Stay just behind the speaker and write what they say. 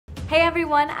Hey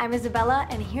everyone, I'm Isabella,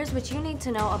 and here's what you need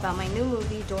to know about my new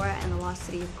movie, Dora and the Lost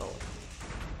City of Gold.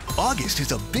 August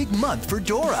is a big month for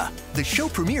Dora. The show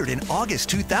premiered in August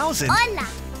 2000. Hola,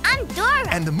 I'm Dora.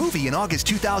 And the movie in August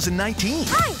 2019.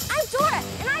 Hi, I'm Dora,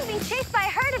 and I'm being chased by a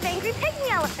herd of angry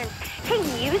pygmy elephants. Can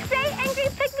you say angry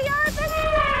pygmy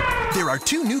elephants? There are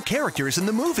 2 new characters in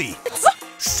the movie.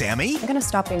 Sammy. I'm gonna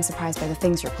stop being surprised by the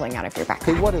things you're pulling out of your backpack.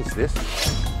 Hey, what is this?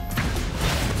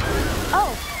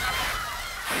 Oh.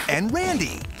 And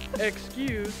Randy.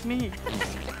 Excuse me.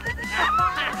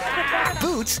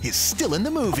 Boots is still in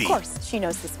the movie. Of course, she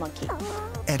knows this monkey.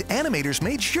 And animators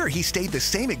made sure he stayed the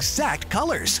same exact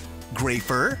colors. Gray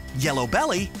fur, yellow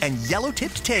belly, and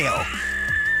yellow-tipped tail.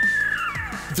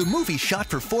 The movie shot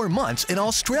for 4 months in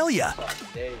Australia.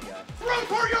 There you go. Run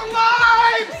for your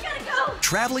lives! We gotta go!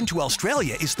 Traveling to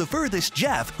Australia is the furthest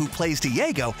Jeff, who plays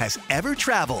Diego, has ever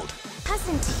traveled.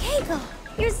 Cousin Diego,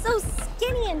 you're so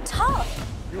skinny and tall.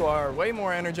 You are way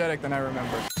more energetic than I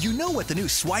remember. You know what the new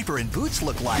Swiper and Boots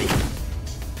look like.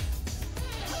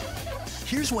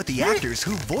 Here's what the actors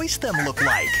who voiced them look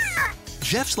like.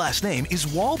 Jeff's last name is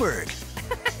Wahlberg.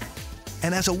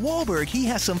 And as a Wahlberg, he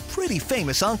has some pretty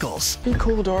famous uncles. Be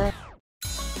cool, Dora.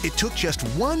 It took just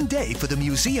 1 day for the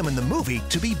museum and the movie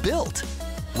to be built.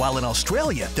 While in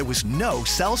Australia, there was no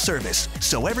cell service,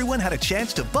 so everyone had a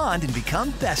chance to bond and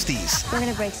become besties. We're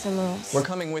gonna break some rules. We're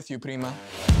coming with you, Prima.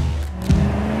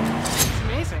 It's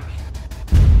amazing.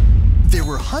 There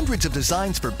were hundreds of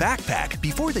designs for backpack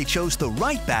before they chose the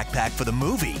right backpack for the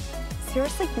movie.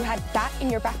 Seriously, you had that in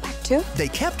your backpack too? They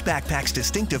kept backpack's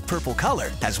distinctive purple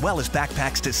color, as well as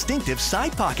backpack's distinctive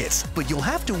side pockets. But you'll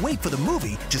have to wait for the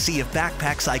movie to see if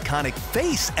backpack's iconic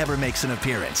face ever makes an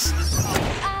appearance.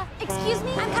 Excuse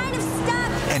me, I'm kind of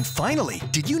stuck. And finally,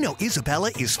 did you know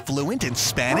Isabella is fluent in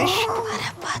Spanish?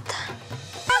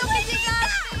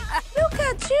 Look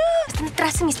at you. Están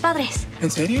detrás de mis padres. En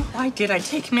serio? Why did I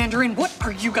take Mandarin? What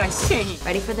are you guys saying?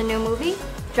 Ready for the new movie?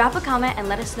 Drop a comment and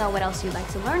let us know what else you'd like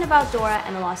to learn about Dora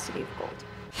and the Lost City of Gold.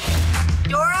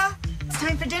 Dora, it's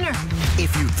time for dinner.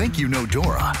 If you think you know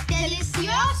Dora,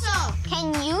 Delicioso.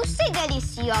 Can you say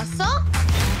delicioso?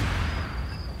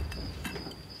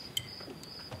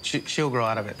 She'll grow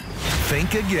out of it.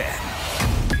 think again.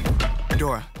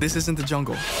 Dora, this isn't the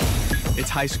jungle. It's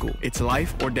high school. It's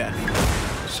life or death.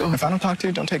 So if I don't talk to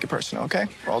you, don't take it personal, okay?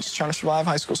 We're all just trying to survive.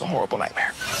 High school's a horrible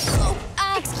nightmare.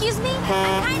 Excuse me,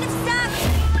 I'm kind of stuck.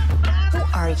 Who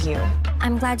are you?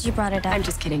 I'm glad you brought it up. I'm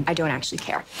just kidding. I don't actually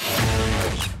care.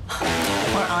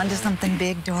 We're on to something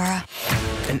big, Dora.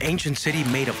 An ancient city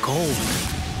made of gold.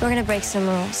 We're gonna break some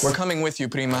rules. We're coming with you,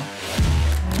 Prima.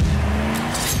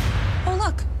 Oh,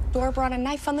 look. Dora brought a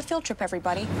knife on the field trip,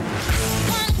 everybody.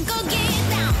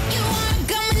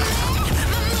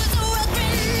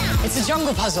 It's a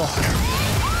jungle puzzle. Stop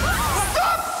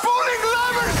fooling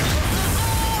lovers!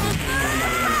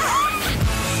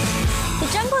 The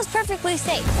jungle is perfectly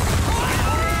safe.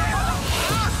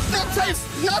 Not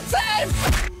safe! Not safe!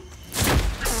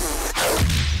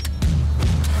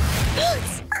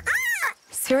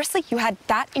 Seriously, you had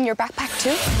that in your backpack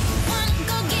too?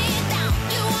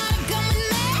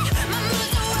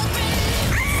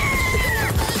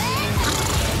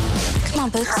 Come on,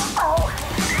 Boots.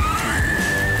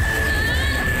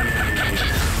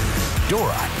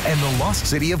 Dora and the Lost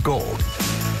City of Gold.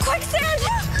 Quicksand!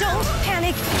 Don't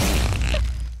panic.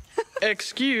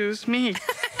 Excuse me.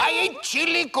 I ate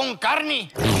chili con carne.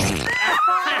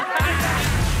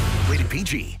 Rated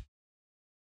PG.